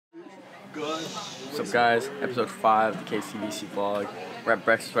What's up, guys? Episode 5 of the KCVC vlog. We're at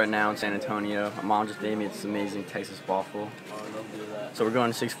breakfast right now in San Antonio. My mom just made me this amazing Texas waffle. So we're going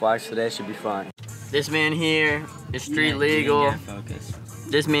to Six Flags today. Should be fun. This man here is street legal.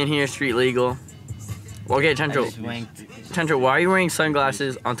 This man here is street legal. Okay, Chencho, why are you wearing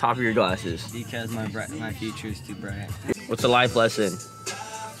sunglasses on top of your glasses? Because my future is too bright. What's the life lesson?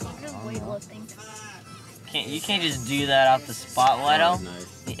 You can't just do that off the spot, Weddle. Oh, nice.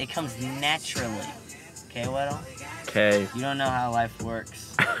 It comes naturally. Okay, Weddle? Okay. You don't know how life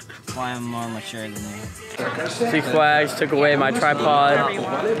works. That's why I'm more mature than you. Six Flags took away my tripod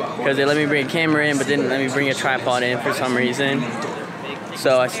because they let me bring a camera in but didn't let me bring a tripod in for some reason.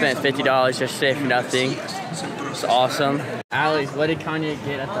 So I spent $50 just today for nothing. It's awesome. Alex, what did Kanye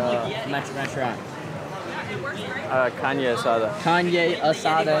get at the Mexican restaurant? Kanye asada. Kanye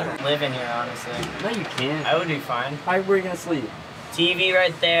asada. Live in here, honestly. No, you can't. I would be fine. How are you gonna sleep? TV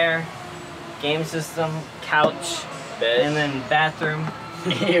right there, game system, couch, Bed. and then bathroom.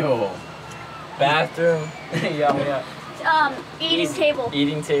 Ew. Bathroom. Yeah. Eating table.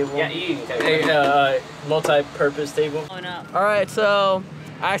 Eating table. Yeah, eating table. Hey, multi-purpose table. All right, so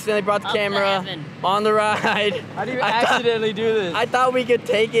I accidentally brought the camera on the ride. How do you accidentally do this? I thought we could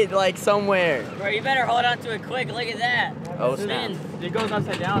take it like somewhere. Bro, you better hold on to it quick. Look at that. Oh snap! It goes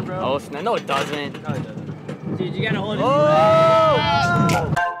upside down, bro. Oh snap! No, it doesn't. No, it doesn't. Dude, you gotta hold it. Oh!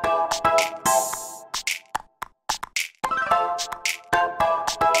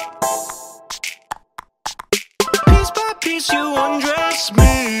 Piece by piece, you undress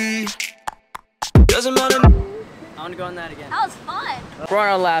me. Doesn't matter. I wanna go on that again. That was fun. We're on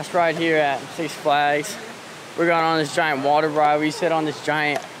our last ride here at Six Flags. We're going on this giant water ride. We sit on this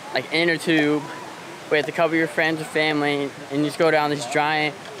giant like inner tube. We have to cover your friends or family and you just go down this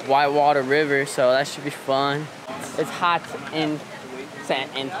giant white water river. So that should be fun. It's hot in San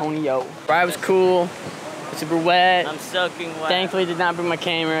Antonio. Ride was cool. It's super wet. I'm soaking wet. Thankfully did not bring my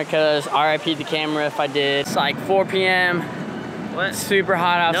camera because RIP the camera if I did. It's like 4 p.m. What? It's super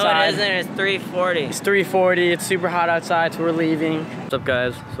hot outside. No, it isn't. It's 3:40. It's 3:40. It's super hot outside, so we're leaving. What's up,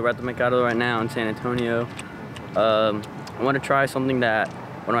 guys? So we're at the Mercado right now in San Antonio. I want to try something that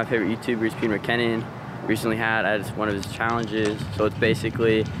one of my favorite YouTubers, Peter McKinnon, recently had as one of his challenges. So it's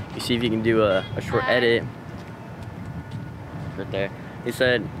basically you see if you can do a short edit. Right there. He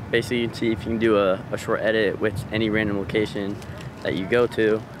said basically you can see if you can do a short edit with any random location that you go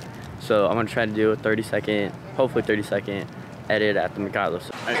to. So I'm gonna try to do a 30-second, hopefully 30-second edit at the Mercado.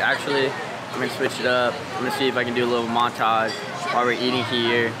 So actually, I'm gonna switch it up. I'm gonna see if I can do a little montage while we're eating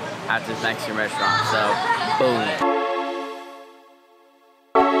here at this Mexican restaurant. So, boom.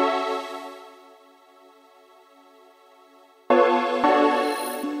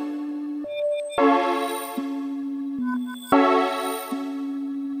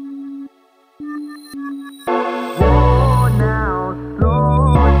 Whoa.